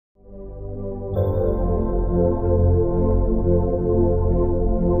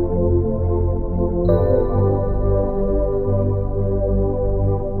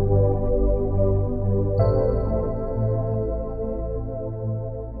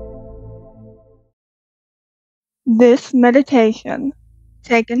This meditation,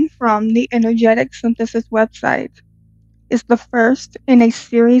 taken from the Energetic Synthesis website, is the first in a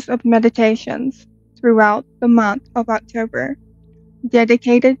series of meditations throughout the month of October,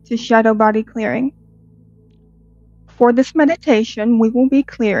 dedicated to shadow body clearing. For this meditation, we will be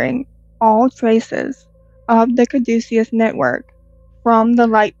clearing all traces of the Caduceus network from the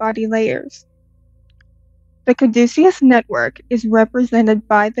light body layers. The Caduceus network is represented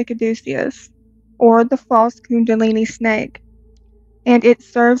by the Caduceus, or the false Kundalini snake, and it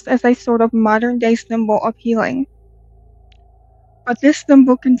serves as a sort of modern-day symbol of healing. But this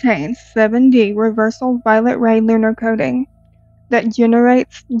symbol contains 7D reversal violet ray lunar coding that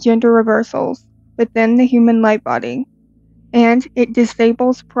generates gender reversals within the human light body, and it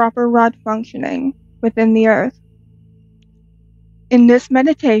disables proper rod functioning within the earth. In this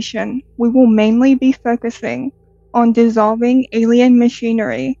meditation, we will mainly be focusing on dissolving alien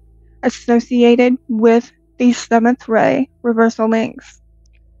machinery associated with the 7th ray reversal links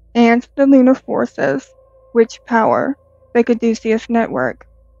and the lunar forces which power the Caduceus network.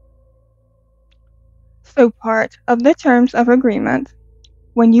 So part of the terms of agreement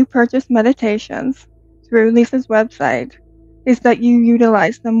when you purchase meditations through Lisa's website is that you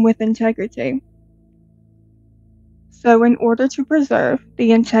utilize them with integrity. So in order to preserve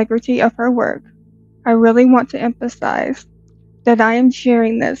the integrity of her work, I really want to emphasize that I am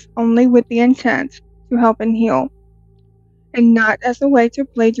sharing this only with the intent to help and heal, and not as a way to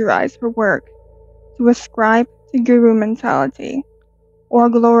plagiarize her work, to ascribe to guru mentality, or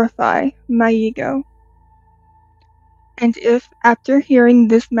glorify my ego. And if, after hearing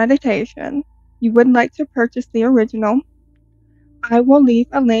this meditation, you would like to purchase the original, I will leave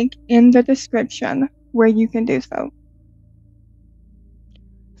a link in the description where you can do so.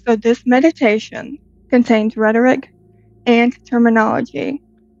 So this meditation contains rhetoric and terminology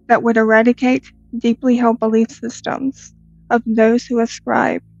that would eradicate deeply held belief systems of those who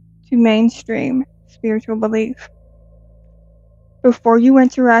ascribe to mainstream spiritual belief. Before you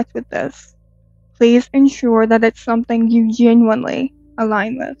interact with this, please ensure that it's something you genuinely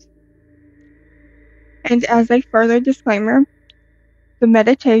align with. And as a further disclaimer, the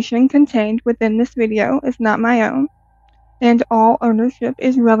meditation contained within this video is not my own, and all ownership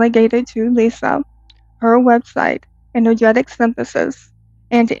is relegated to Lisa, her website, Energetic Synthesis,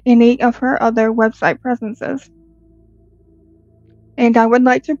 and any of her other website presences. And I would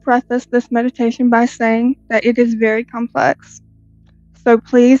like to preface this meditation by saying that it is very complex. So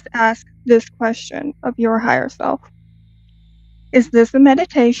please ask this question of your higher self. Is this a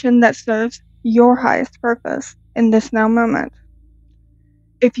meditation that serves your highest purpose in this now moment?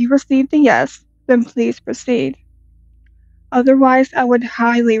 If you receive the yes, then please proceed. Otherwise, I would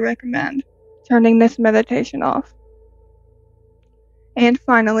highly recommend turning this meditation off. And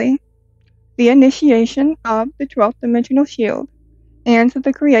finally, the initiation of the 12th dimensional shield and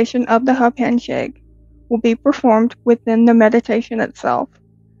the creation of the Hub Handshake will be performed within the meditation itself,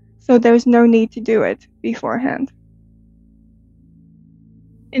 so there's no need to do it beforehand.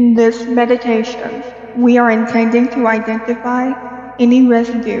 In this meditation, we are intending to identify any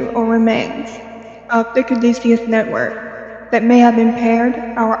residue or remains of the Caduceus network that may have impaired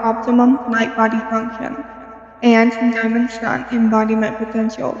our optimum light body function and diamond sun embodiment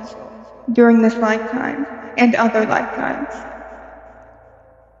potentials during this lifetime and other lifetimes.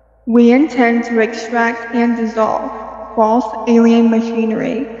 We intend to extract and dissolve false alien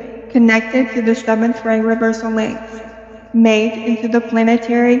machinery connected to the 7th ray reversal links made into the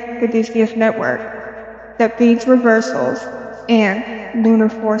planetary Caduceus network that feeds reversals and lunar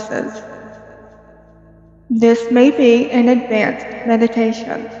forces. This may be an advanced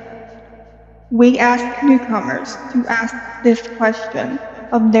meditation. We ask newcomers to ask this question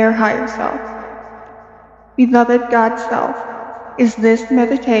of their higher self. Beloved God Self, is this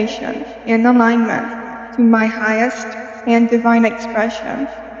meditation in alignment to my highest and divine expression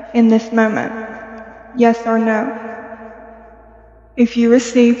in this moment? Yes or no? If you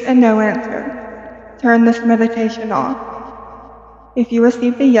received a no answer, turn this meditation off. If you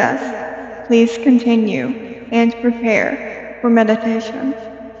received a yes, please continue and prepare for meditation.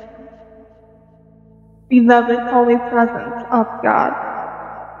 Beloved Holy Presence of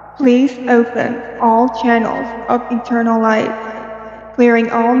God, please open all channels of eternal light, clearing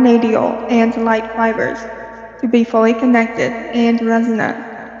all nadial and light fibers to be fully connected and resonant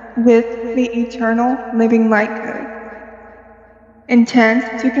with the eternal living light code.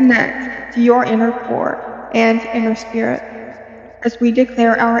 Intend to connect to your inner core and inner spirit as we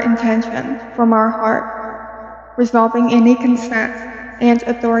declare our intention from our heart, resolving any consent and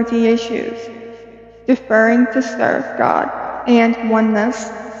authority issues, deferring to serve God and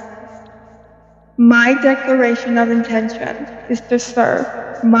oneness. My declaration of intention is to serve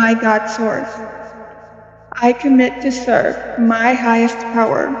my God Source. I commit to serve my highest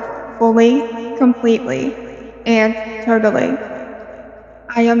power fully, completely, and totally.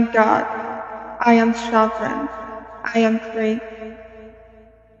 I am God. I am sovereign. I am free.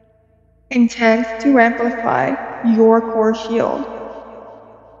 Intend to amplify your core shield.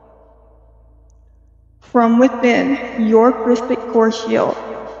 From within your Christic core shield,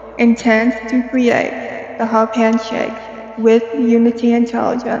 intend to create the Hub Handshake with Unity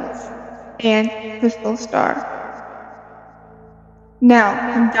Intelligence and Crystal Star.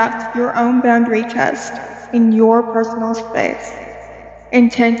 Now conduct your own boundary test in your personal space,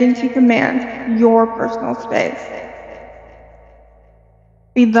 intending to command your personal space.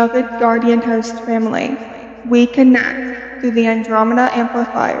 Beloved Guardian Host family, we connect to the Andromeda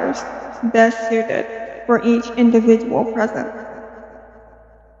amplifiers best suited for each individual present.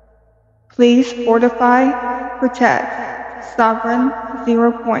 Please fortify, protect, Sovereign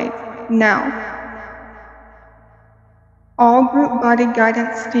 0 Point now. All group body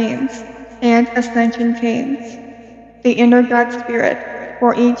guidance teams and ascension teams, the inner God Spirit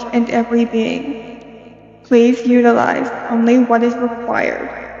for each and every being. Please utilize only what is required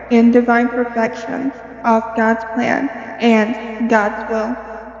in divine perfection of God's plan and God's will.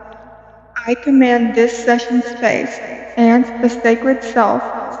 I command this session space and the sacred self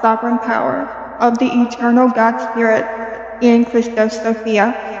sovereign power of the eternal God Spirit in Christos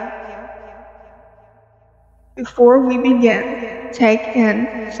Sophia. Before we begin, take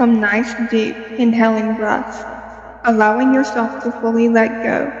in some nice deep inhaling breaths, allowing yourself to fully let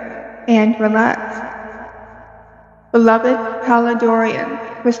go and relax. Beloved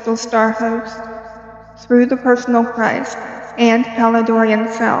Paladorian Crystal Star Host, through the personal Christ and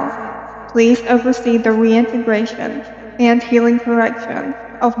Paladorian self, please oversee the reintegration and healing correction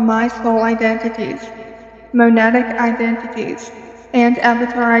of my soul identities, monadic identities, and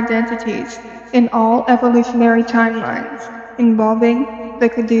avatar identities in all evolutionary timelines involving the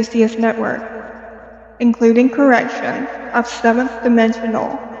Caduceus network, including correction of 7th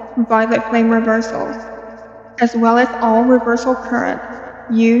dimensional violet flame reversals, as well as all reversal current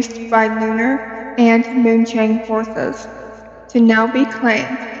used by lunar and moon chain forces to now be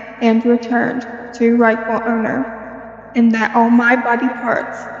claimed and returned to rightful owner, and that all my body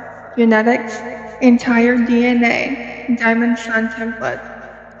parts, genetics, entire DNA, diamond sun template,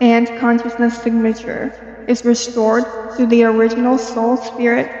 and consciousness signature is restored to the original soul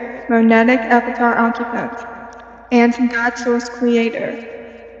spirit monadic avatar occupant and God source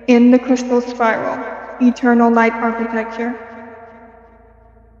creator in the crystal spiral eternal light architecture.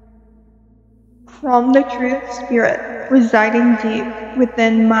 From the truth spirit residing deep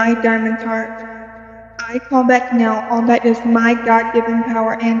within my diamond heart, I call back now all that is my God-given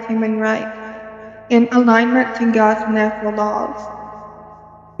power and human right, in alignment to God's natural laws.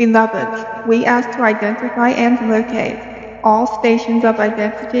 Beloved, we ask to identify and locate all stations of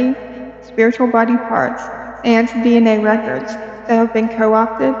identity, spiritual body parts, and DNA records that have been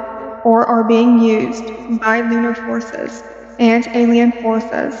co-opted or are being used by lunar forces and alien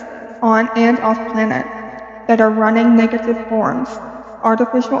forces on and off planet that are running negative forms,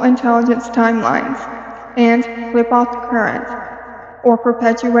 artificial intelligence timelines, and flip-off current, or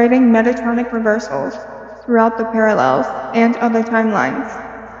perpetuating metatronic reversals throughout the parallels and other timelines,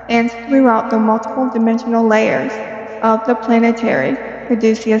 and throughout the multiple dimensional layers of the planetary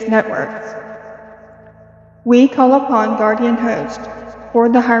Caduceus networks. We call upon Guardian Host for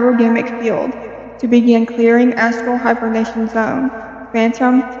the hierogamic field to begin clearing astral hibernation zone,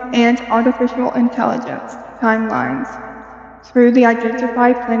 phantom, and artificial intelligence timelines through the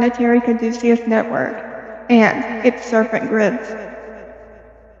identified planetary Caduceus network and its serpent grids.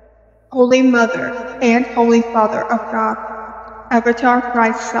 Holy Mother and Holy Father of God, Avatar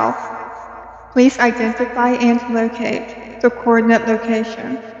Christ Self, please identify and locate the coordinate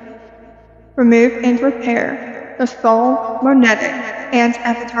location. Remove and repair the soul, monadic, and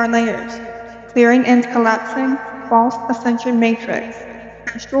avatar layers, clearing and collapsing false ascension matrix,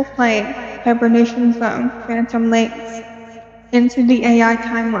 astral plane, hibernation zone, phantom links, into the AI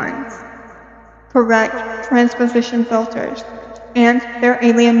timelines. Correct transposition filters and their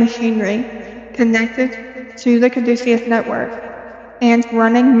alien machinery connected to the Caduceus network and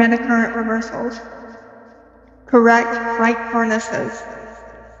running metacurrent reversals. Correct light harnesses.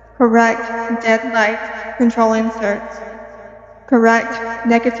 Correct dead light control inserts. Correct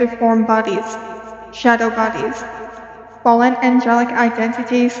negative form bodies, shadow bodies, fallen angelic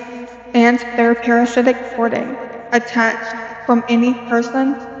identities, and their parasitic porting attached from any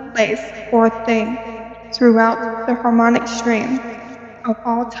person, place, or thing throughout the harmonic stream of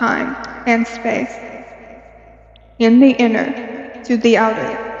all time and space, in the inner to the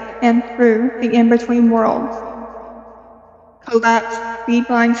outer, and through the in-between worlds. Collapse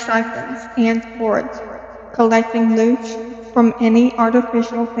beadline siphons and cords, collecting loops from any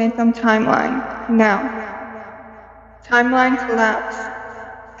artificial phantom timeline now. Timeline collapse,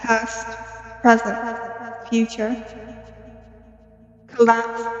 past, present, future.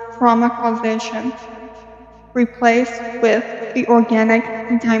 Collapse trauma causation, replaced with the organic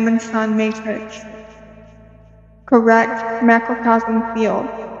diamond sun matrix. Correct macrocosm field,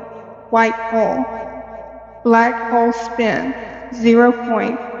 white hole, black hole spin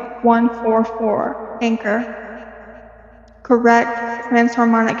 0.144 anchor. Correct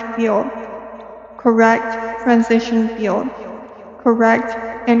transharmonic field, correct transition field, correct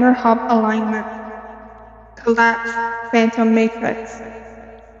inner hub alignment. Collapse phantom matrix,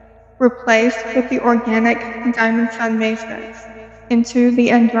 replaced with the organic diamond sun matrix into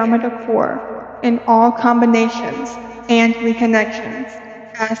the Andromeda core in all combinations and reconnections,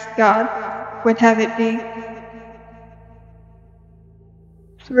 as God would have it be.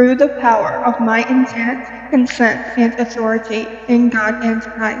 Through the power of my intent, consent, and authority in God and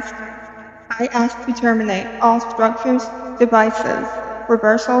Christ, I ask to terminate all structures, devices,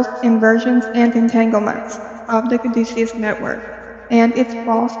 reversals, inversions, and entanglements of the Caduceus network and its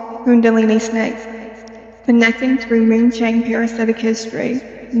false Kundalini snakes, connecting through moon chain parasitic history,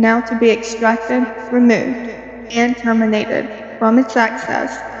 now to be extracted, removed, and terminated from its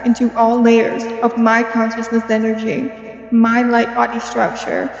access into all layers of my consciousness energy, my light body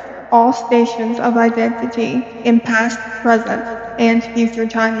structure, all stations of identity in past, present, and future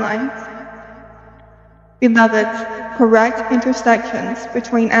timelines. Beloveds, correct intersections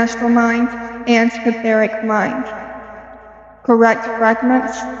between astral mind and etheric mind. Correct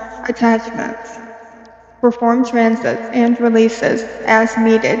fragments, attachments. Perform transits and releases as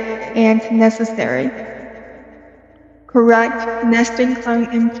needed and necessary. Correct nesting clone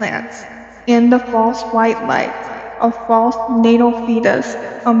implants in the false white light of false natal fetus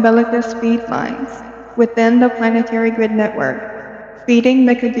umbilicus feed lines within the planetary grid network, feeding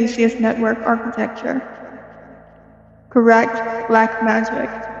the Caduceus network architecture. Correct black magic.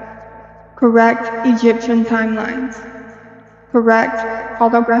 Correct Egyptian timelines. Correct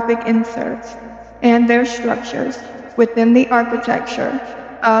holographic inserts and their structures within the architecture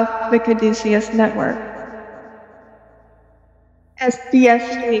of the Caduceus network. SDS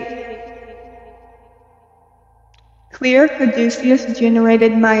Suite. Clear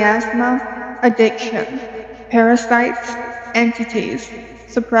Caduceus-generated miasma, addiction, parasites, entities,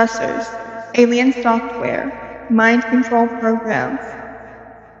 suppressors, alien software, mind control programs.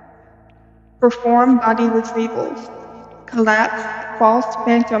 Perform body retrievals. Collapse false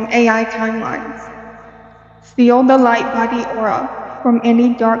phantom AI timelines. Seal the light body aura from any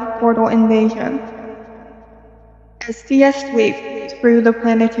dark portal invasion. SDS sweep through the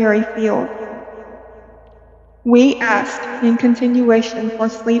planetary field. We ask in continuation for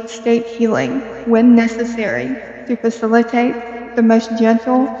sleep state healing when necessary to facilitate the most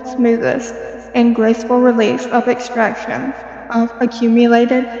gentle, smoothest, and graceful release of extraction of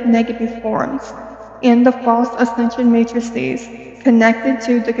accumulated negative forms in the false ascension matrices connected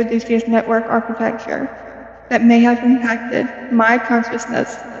to the Caduceus network architecture that may have impacted my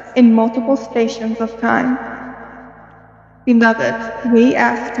consciousness in multiple stations of time. Beloved, we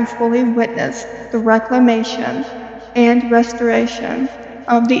ask to fully witness the reclamation and restoration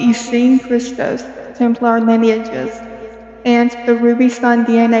of the Essene Christos Templar lineages and the Ruby Sun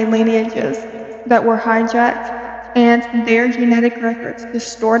DNA lineages that were hijacked and their genetic records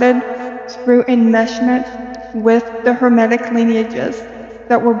distorted through enmeshment with the Hermetic lineages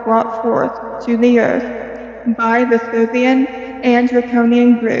that were brought forth to the earth by the Thovian and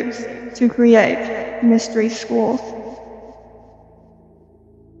Draconian groups to create mystery schools.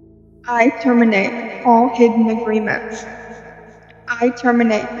 I terminate all hidden agreements. I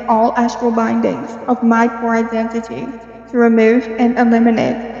terminate all astral bindings of my core identity to remove and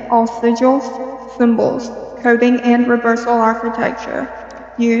eliminate all sigils, symbols, coding, and reversal architecture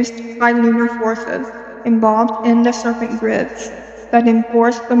used by lunar forces involved in the serpent grids that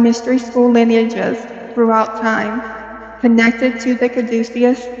enforce the mystery school lineages throughout time, connected to the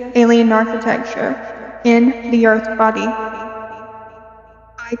Caduceus alien architecture in the earth body.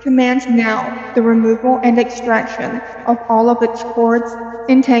 I command now the removal and extraction of all of its cords,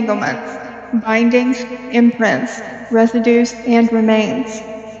 entanglements, bindings, imprints, residues, and remains,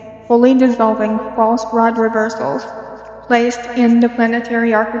 fully dissolving false rod reversals placed in the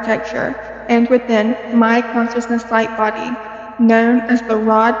planetary architecture and within my consciousness light body, known as the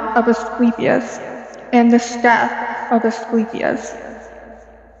rod of Asclepius and the staff of Asclepius,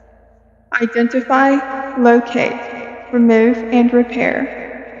 Identify, locate, remove, and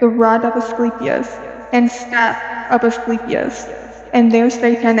repair the rod of Asclepius and staff of Asclepius and their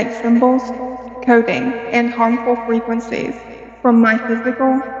satanic symbols, coding, and harmful frequencies from my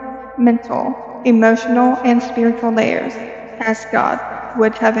physical, mental, emotional, and spiritual layers, as God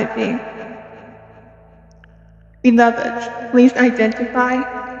would have it be. Beloveds, please identify,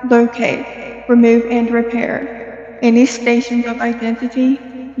 locate, remove, and repair any stations of identity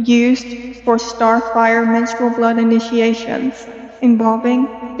used for starfire menstrual blood initiations involving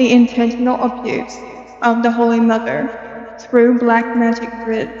the intentional abuse of the Holy Mother through black magic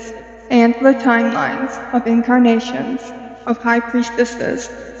grids and the timelines of incarnations of high priestesses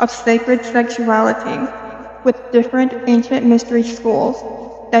of sacred sexuality with different ancient mystery schools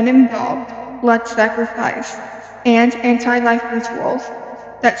that involved blood sacrifice and anti-life rituals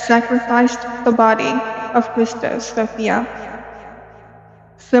that sacrificed the body of Christos Sophia.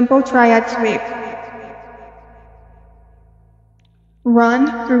 Simple triad sweep.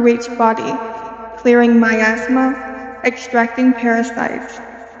 Run through each body, clearing miasma, extracting parasites,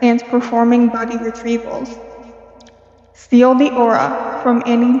 and performing body retrievals. Seal the aura from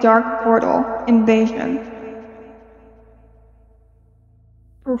any dark portal invasion.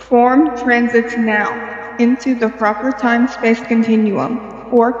 Perform transits now into the proper time-space continuum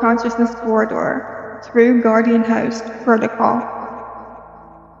or consciousness corridor through Guardian Host protocol.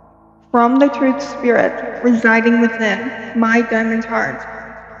 From the Truth Spirit residing within my diamond heart,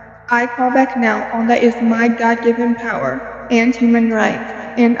 I call back now all that is my God-given power and human right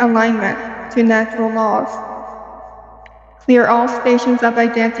in alignment to natural laws. Clear all stations of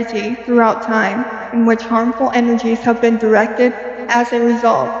identity throughout time in which harmful energies have been directed as a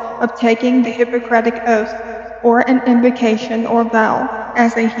result of taking the Hippocratic Oath or an invocation or vow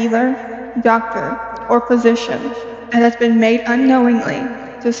as a healer, doctor, or physician that has been made unknowingly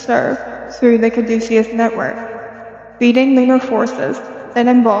to serve through the Caduceus network, feeding lunar forces that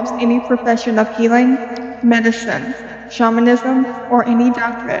involves any profession of healing, medicine, shamanism, or any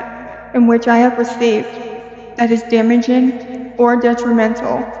doctorate in which I have received that is damaging or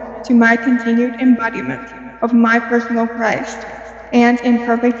detrimental to my continued embodiment of my personal Christ and in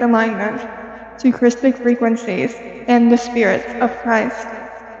perfect alignment to Christic frequencies and the spirits of Christ.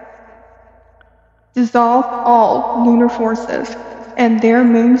 Dissolve all lunar forces and their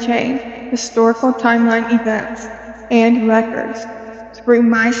moon chain historical timeline events and records through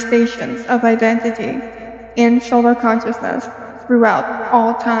my stations of identity in solar consciousness throughout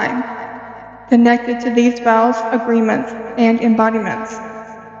all time, connected to these vows, agreements, and embodiments.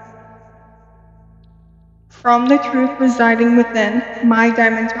 From the truth residing within my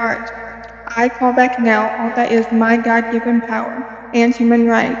diamond heart, I call back now all that is my God-given power and human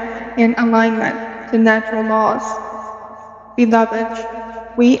right in alignment to natural laws. Beloveds,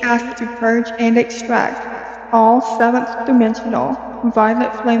 we ask to purge and extract all seventh dimensional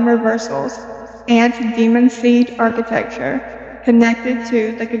violet flame reversals and demon seed architecture connected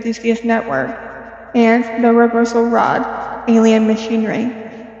to the Caduceus network and the reversal rod alien machinery.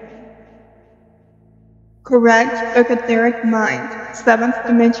 Correct the etheric mind 7th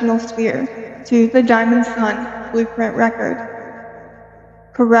dimensional sphere to the Diamond Sun blueprint record.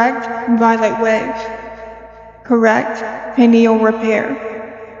 Correct violet wave. Correct pineal repair.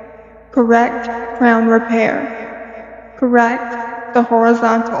 Correct crown repair. Correct the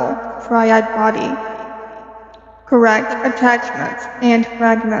horizontal triad body. Correct attachments and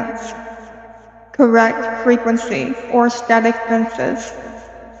fragments. Correct frequency or static fences.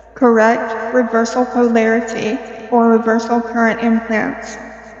 Correct reversal polarity or reversal current implants.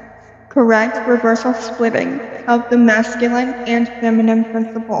 Correct reversal splitting of the masculine and feminine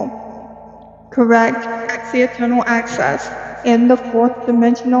principle. Correct axiatonal access in the 4th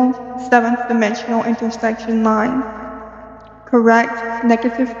dimensional, 7th dimensional intersection line. Correct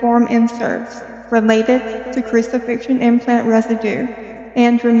negative form inserts related to crucifixion implant residue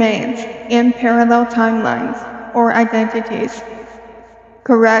and remains in parallel timelines or identities.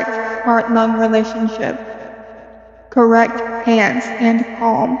 Correct heart-lung relationship. Correct hands and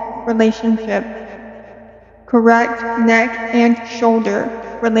palm relationship. Correct neck and shoulder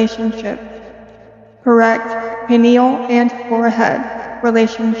relationship. Correct pineal and forehead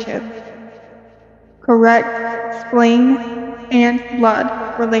relationship. Correct spleen and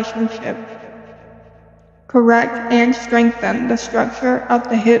blood relationship. Correct and strengthen the structure of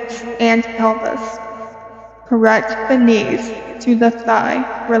the hips and pelvis. Correct the knees to the thigh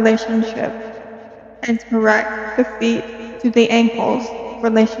relationship. And correct the feet to the ankles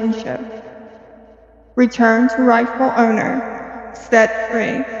relationship. Return to rightful owner, set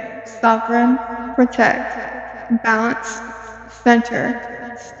free, sovereign, protect, balance, center,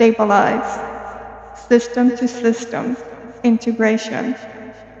 stabilize, system to system, integration.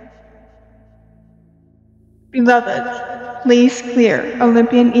 Beloved, please clear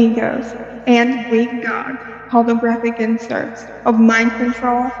Olympian egos and Greek god holographic inserts of mind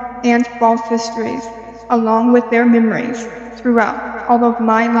control and false histories, along with their memories throughout all of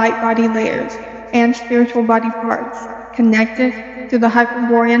my light body layers and spiritual body parts connected to the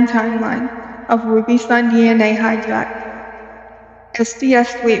Hyperborean timeline of Ruby Sun DNA hijacked.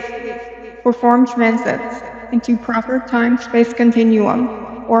 SDS sweep. Perform transits into proper time-space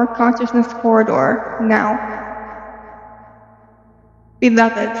continuum or consciousness corridor now.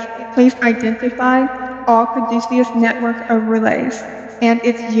 Beloved, please identify all Caduceus network overlays and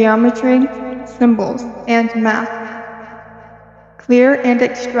its geometry, symbols, and math. Clear and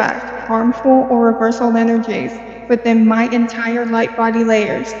extract harmful or reversal energies within my entire light body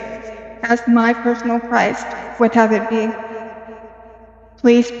layers, as my personal Christ would have it be.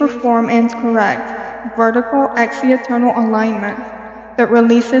 Please perform and correct vertical exi-eternal alignment that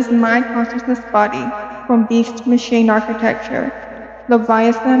releases my consciousness body from beast machine architecture,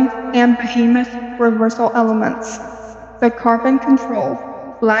 Leviathan and Behemoth reversal elements, the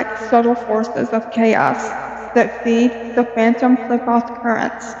carbon-controlled black subtle forces of chaos that feed the phantom flip-off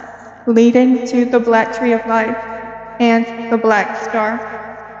currents, leading to the black tree of life and the black star.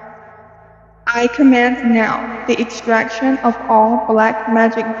 I command now the extraction of all black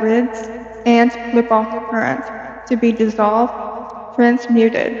magic grids and flip-off currents to be dissolved,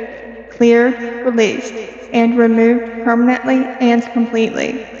 transmuted, cleared, released, and removed permanently and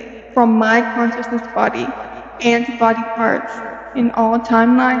completely from my consciousness body and body parts in all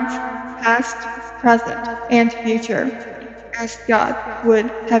timelines, past, present, and future, as God would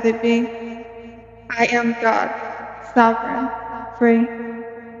have it be. I am God, sovereign, free.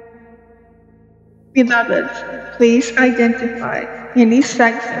 Beloved, please identify any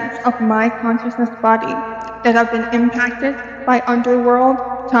sections of my consciousness body that have been impacted by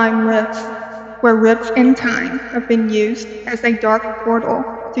underworld time rifts, where rifts in time have been used as a dark portal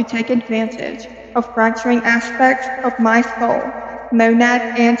to take advantage of fracturing aspects of my soul, monad,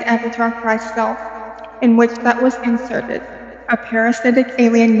 and avatar Christ self, in which that was inserted a parasitic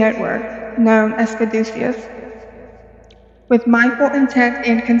alien network known as Caduceus. With mindful intent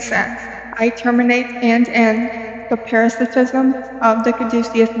and consent, I terminate and end the parasitism of the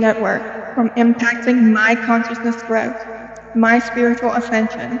Caduceus network from impacting my consciousness growth, my spiritual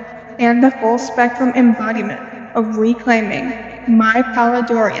ascension, and the full spectrum embodiment of reclaiming my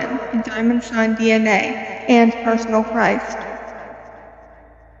Palladorian diamond sign DNA and personal Christ.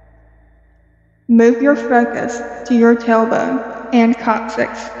 Move your focus to your tailbone and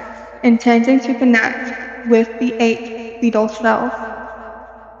coccyx, intending to connect with the 8 fetal cells.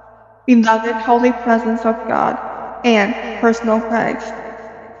 Beloved Holy Presence of God and personal Christ,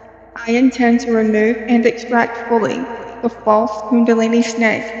 I intend to remove and extract fully the false Kundalini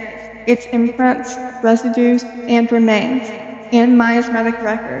snake, its imprints, residues, and remains, and miasmatic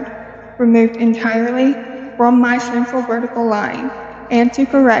record, removed entirely from my central vertical line, and to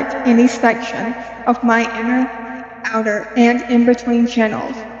correct any section of my inner, outer, and in-between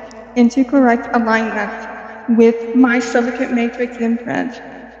channels into correct alignment with my silicate matrix imprint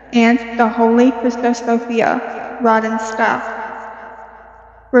and the Holy Christos Sophia rod and staff.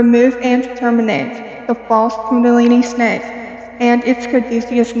 Remove and terminate the false Kundalini snake and its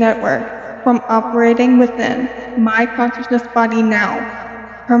Caduceus network from operating within my consciousness body now,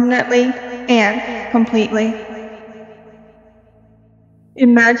 permanently and completely.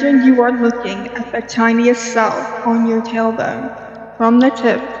 Imagine you are looking at the tiniest cell on your tailbone, from the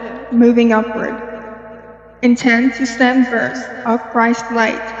tip, moving upward. Intend to send bursts of Christ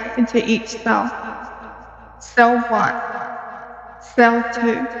light into each cell. Cell 1, Cell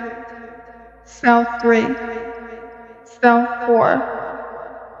 2, Cell 3, Cell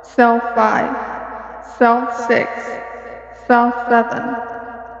 4, Cell 5, Cell 6, Cell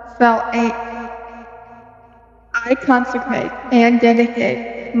 7, Cell 8. I consecrate and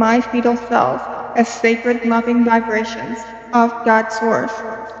dedicate my fetal cells as sacred loving vibrations of God's source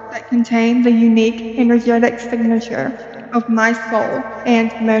that contain the unique energetic signature of my soul and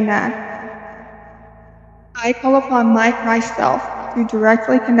monad. I call upon my Christ self to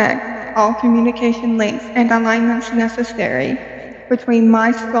directly connect all communication links and alignments necessary between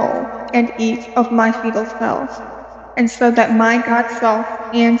my soul and each of my fetal cells, and so that my God self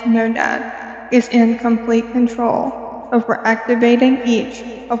and monad is in complete control over activating each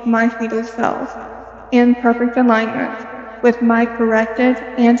of my fetal cells in perfect alignment with my corrected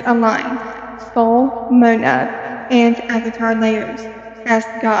and aligned soul, monad, and avatar layers, as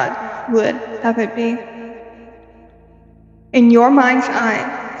God would have it be. In your mind's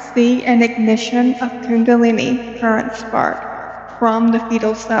eye, see an ignition of Kundalini current spark from the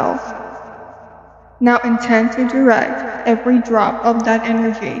fetal cells. Now intend to direct every drop of that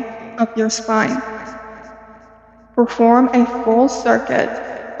energy up your spine. Perform a full circuit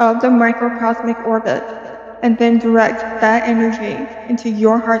of the microcosmic orbit, and then direct that energy into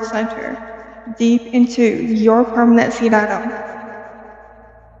your heart center, deep into your permanent seed atom.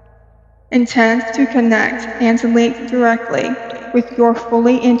 Intend to connect and link directly with your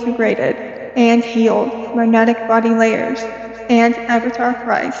fully integrated and healed magnetic body layers and Avatar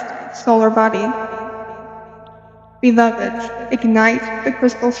Christ solar body. Beloveds, ignite the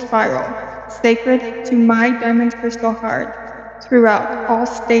crystal spiral sacred to my diamond crystal heart throughout all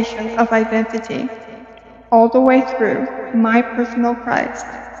stations of identity, all the way through my personal Christ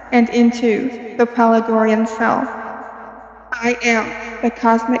and into the Palladorian self. I am the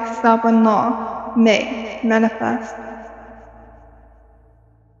cosmic sovereign law made manifest.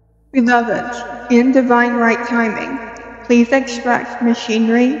 Beloveds, in divine right timing, please extract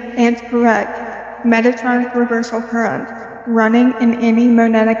machinery and correct Metatronic reversal current running in any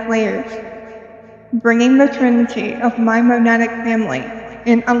monadic layers, bringing the trinity of my monadic family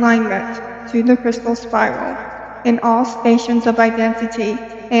in alignment to the crystal spiral in all stations of identity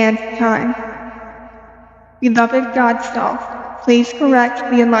and time. Beloved God Self, please correct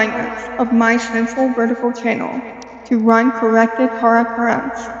the alignments of my central vertical channel to run corrected Hara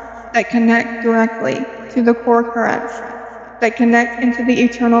currents that connect directly to the core currents, that connect into the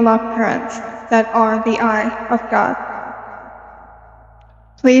eternal love currents that are the eye of God.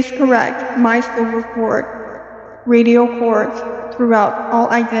 Please correct my silver cord, radial cords throughout all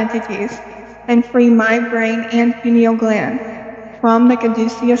identities, and free my brain and pineal gland from the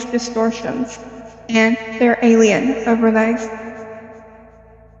Caduceus distortions and their alien overlays.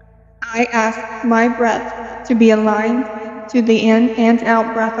 I ask my breath to be aligned to the in and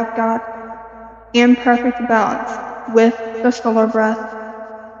out breath of God, in perfect balance with the solar breath,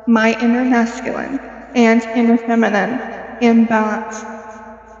 my inner masculine and inner feminine in balance,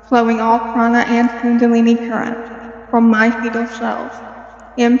 flowing all prana and kundalini current from my fetal cells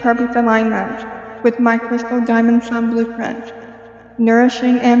in perfect alignment with my crystal diamond sun blueprint,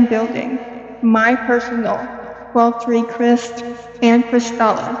 nourishing and building my personal 12-tree Christ and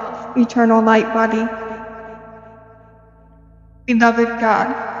Crystalla eternal light body. Beloved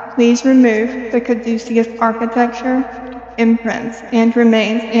God, please remove the Caduceus architecture, imprints, and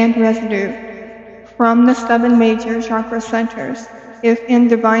remains and residue from the 7 major chakra centers, if in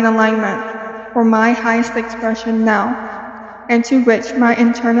divine alignment, for my highest expression now, and to which my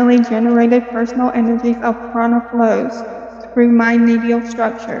internally generated personal energies of prana flows through my medial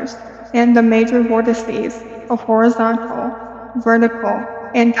structures and the major vortices of horizontal, vertical,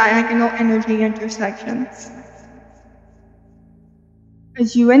 and diagonal energy intersections.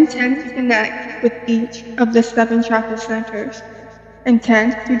 As you intend to connect with each of the 7 chakra centers,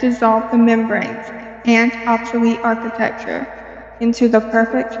 intend to dissolve the membranes and obsolete architecture into the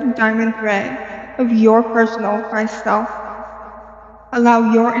perfect diamond ray of your personal Christ self.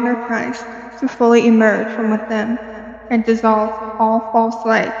 Allow your inner Christ to fully emerge from within and dissolve all false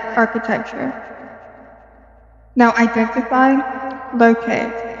light architecture. Now identify,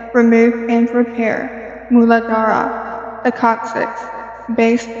 locate, remove, and repair Muladhara, the coccyx,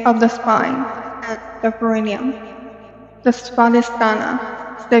 base of the spine at the perineum, the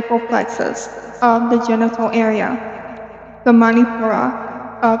Svadhisthana, sacral plexus of the genital area, the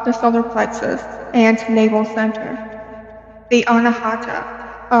Manipura of the solar plexus and navel center, the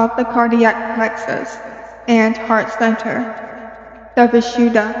Anahata of the cardiac plexus and heart center, the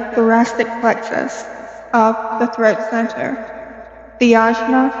Vishuddha thoracic plexus of the throat center, the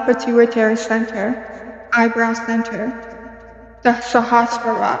Ajna pituitary center, eyebrow center, the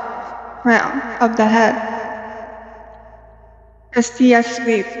Sahasrara crown of the head. STS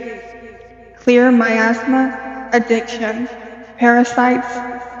sweep. Clear miasma, addiction, parasites,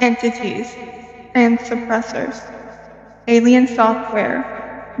 entities, and suppressors. Alien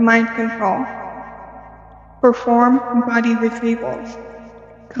software, mind control. Perform body retrievals.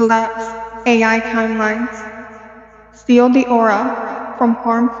 Collapse AI timelines. Seal the aura from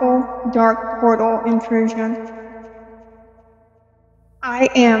harmful dark portal intrusion. I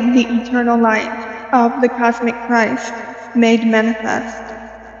am the eternal light of the cosmic Christ made manifest.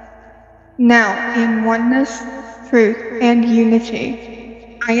 Now, in oneness, truth, and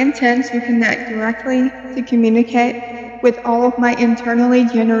unity, I intend to connect directly to communicate with all of my internally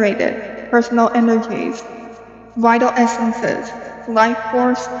generated personal energies, vital essences, life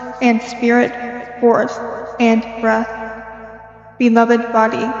force, and spirit force and breath. Beloved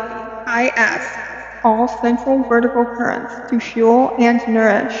body, I ask all central vertical currents to fuel and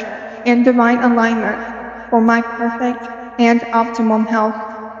nourish in divine alignment for my perfect and optimum health.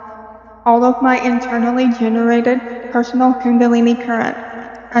 All of my internally generated personal Kundalini current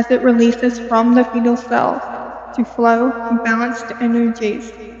as it releases from the fetal cell to flow balanced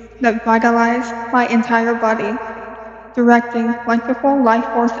energies that vitalize my entire body, directing plentiful life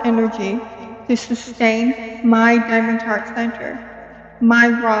force energy to sustain my diamond heart center, my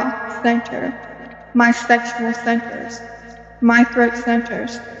raw center, my sexual centers, my throat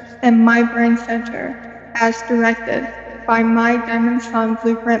centers, and my brain center as directed by my Diamond Sun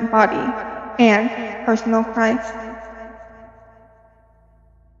Blueprint body and personal Christ.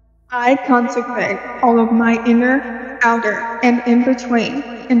 I consecrate all of my inner, outer, and in-between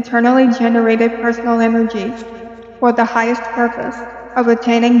internally generated personal energies for the highest purpose of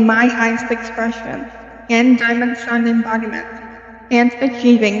attaining my highest expression in Diamond Sun embodiment and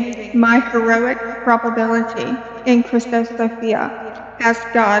achieving my heroic probability in Christos Sophia as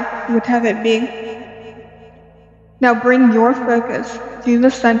God would have it be. Now bring your focus to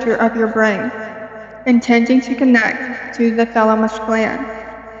the center of your brain, intending to connect to the thalamus gland.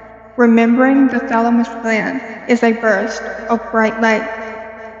 Remembering the thalamus gland is a burst of bright light.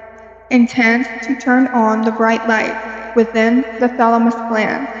 Intend to turn on the bright light within the thalamus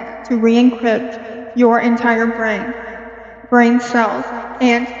gland to re-encrypt your entire brain cells,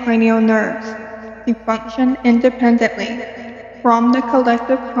 and cranial nerves to function independently from the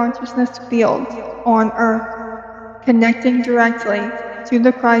collective consciousness field on Earth, connecting directly to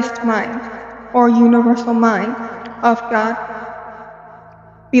the Christ mind or universal mind of God.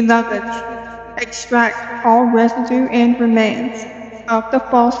 Beloveds, extract all residue and remains of the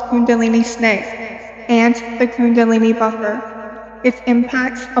false Kundalini snake and the Kundalini buffer, its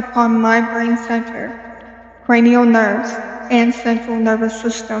impacts upon my brain center, cranial nerves, and central nervous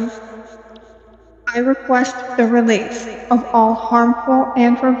system. I request the release of all harmful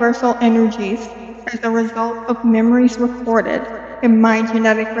and reversal energies as a result of memories recorded in my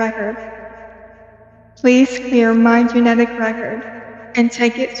genetic record. Please clear my genetic record and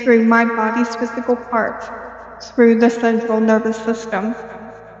take it through my body's physical parts, through the central nervous system,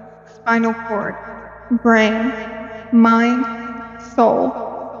 spinal cord, brain, mind,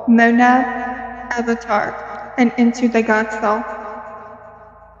 soul, monad, avatar, and into the God Self.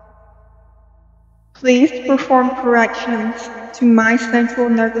 Please perform corrections to my central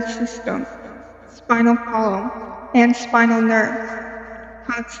nervous system, spinal column, and spinal nerves,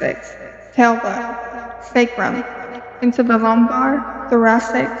 coccyx, tailbone, sacrum, into the lumbar,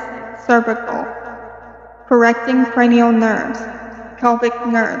 thoracic, cervical, correcting cranial nerves, pelvic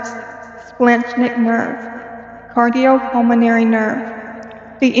nerves, splanchnic nerve, cardiopulmonary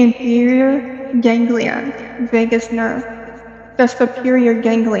nerve, the inferior ganglion, vagus nerve, the superior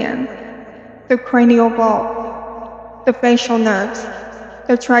ganglion, the cranial vault, the facial nerves,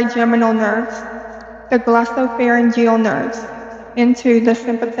 the trigeminal nerves, the glossopharyngeal nerves, into the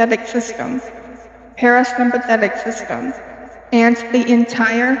sympathetic system, parasympathetic system, and the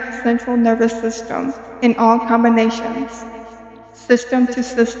entire central nervous system in all combinations, system to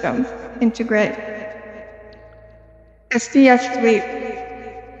system, integrate. SDS sweep,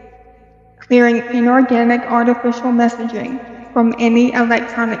 clearing inorganic artificial messaging from any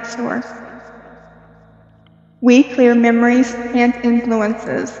electronic source. We clear memories and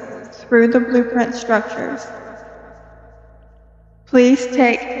influences through the blueprint structures. Please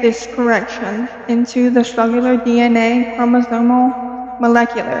take this correction into the cellular DNA, chromosomal,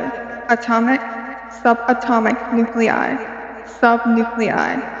 molecular, atomic, subatomic nuclei,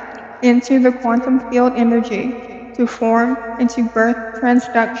 subnuclei, into the quantum field energy to form into birth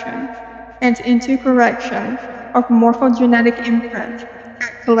transduction and into correction of morphogenetic imprint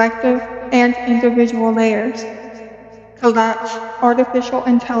at collective and individual layers, collapse artificial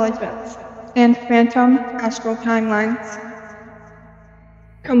intelligence, and phantom astral timelines.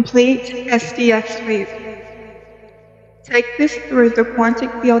 Complete SDF sweep. Take this through the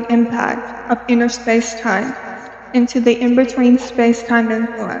quantic field impact of inner space-time into the in-between space-time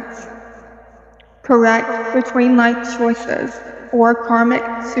influence. Correct between life choices or karmic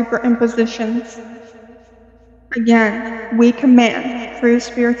superimpositions. Again, we command through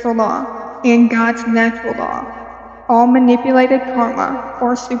spiritual law and God's natural law, all manipulated karma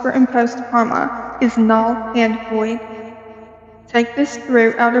or superimposed karma is null and void. Take this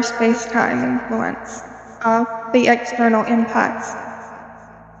through outer space-time influence of the external impacts.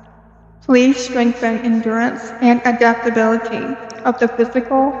 Please strengthen endurance and adaptability of the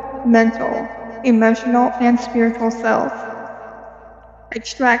physical, mental, emotional, and spiritual self.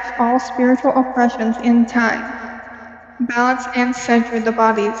 Extract all spiritual oppressions in time. Balance and center the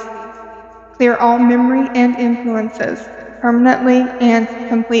bodies. Clear all memory and influences, permanently and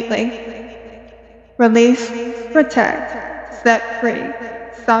completely. Release, protect, set free,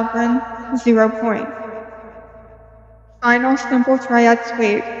 sovereign, 0 point. Final simple triad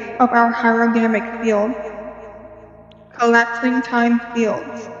sweep of our hierogamic field. Collapsing time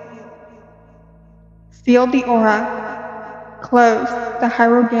fields. Seal the aura. Close the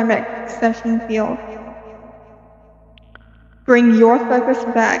hierogamic session field. Bring your focus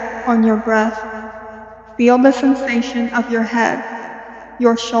back on your breath. Feel the sensation of your head,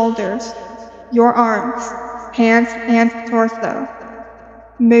 your shoulders, your arms, hands, and torso,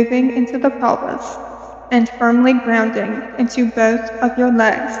 moving into the pelvis and firmly grounding into both of your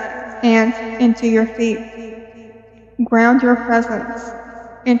legs and into your feet. Ground your presence.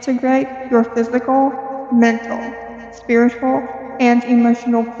 Integrate your physical, mental, spiritual, and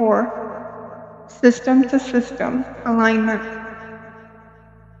emotional core. System-to-system alignment.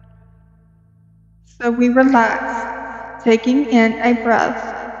 So we relax, taking in a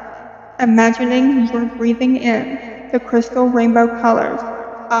breath, imagining you're breathing in the crystal rainbow colors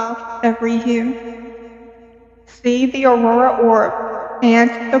of every hue. See the aurora orb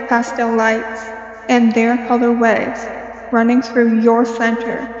and the pastel lights and their color waves running through your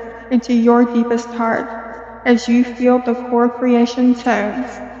center into your deepest heart as you feel the core creation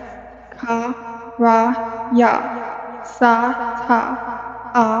tones. Ka, Ra, Ya, Sa, Ta,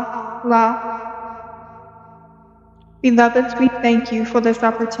 A, La. Beloveds, we thank you for this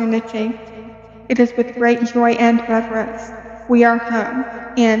opportunity. It is with great joy and reverence we are home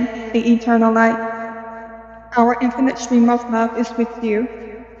in the eternal light. Our infinite stream of love is with you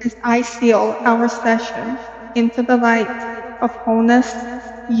as I seal our session into the light of wholeness,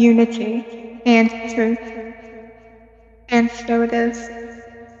 unity, and truth. And so it is.